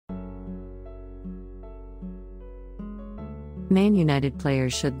Man United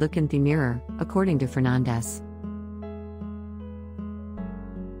players should look in the mirror, according to Fernandes.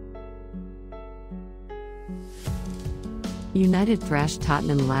 United thrashed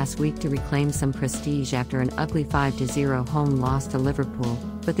Tottenham last week to reclaim some prestige after an ugly 5-0 home loss to Liverpool,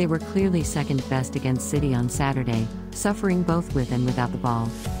 but they were clearly second best against City on Saturday, suffering both with and without the ball.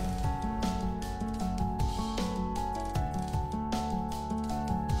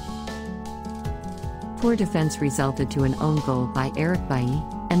 Poor defense resulted to an own goal by Eric Bailly,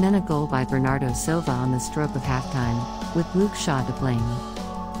 and then a goal by Bernardo Silva on the stroke of halftime, with Luke Shaw to blame.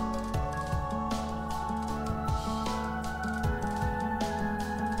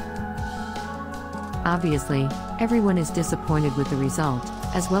 Obviously, everyone is disappointed with the result,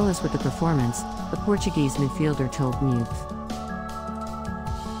 as well as with the performance, the Portuguese midfielder told MUTV.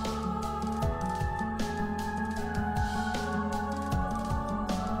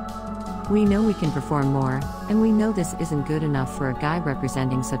 We know we can perform more, and we know this isn't good enough for a guy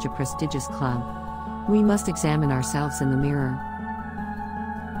representing such a prestigious club. We must examine ourselves in the mirror.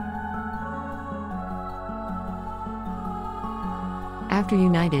 After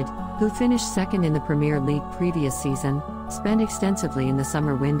United, who finished second in the Premier League previous season, spent extensively in the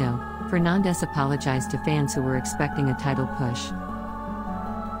summer window, Fernandes apologized to fans who were expecting a title push.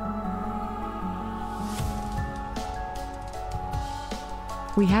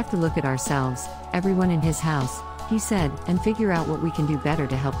 "We have to look at ourselves, everyone in his house," he said, "and figure out what we can do better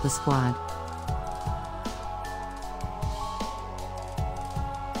to help the squad."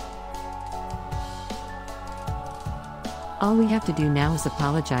 "All we have to do now is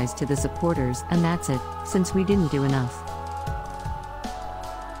apologize to the supporters, and that's it, since we didn't do enough."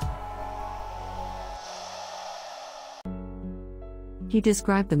 He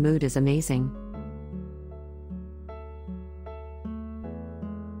described the mood as amazing.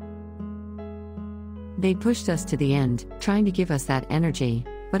 "They pushed us to the end, trying to give us that energy,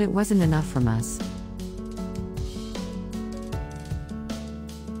 but it wasn't enough from us."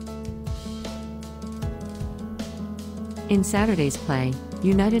 In Saturday's play,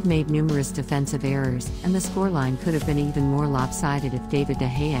 United made numerous defensive errors, and the scoreline could have been even more lopsided if David De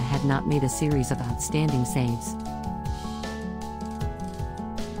Gea had not made a series of outstanding saves.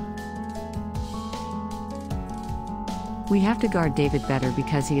 "We have to guard David better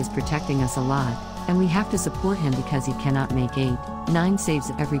because he is protecting us a lot, and we have to support him because he cannot make 8-9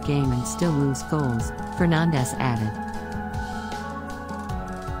 saves every game and still lose goals," Fernandes added.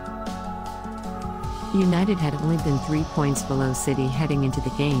 United had only been 3 points below City heading into the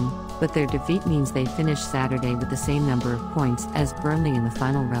game, but their defeat means they finished Saturday with the same number of points as Burnley in the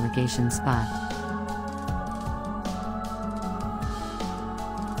final relegation spot.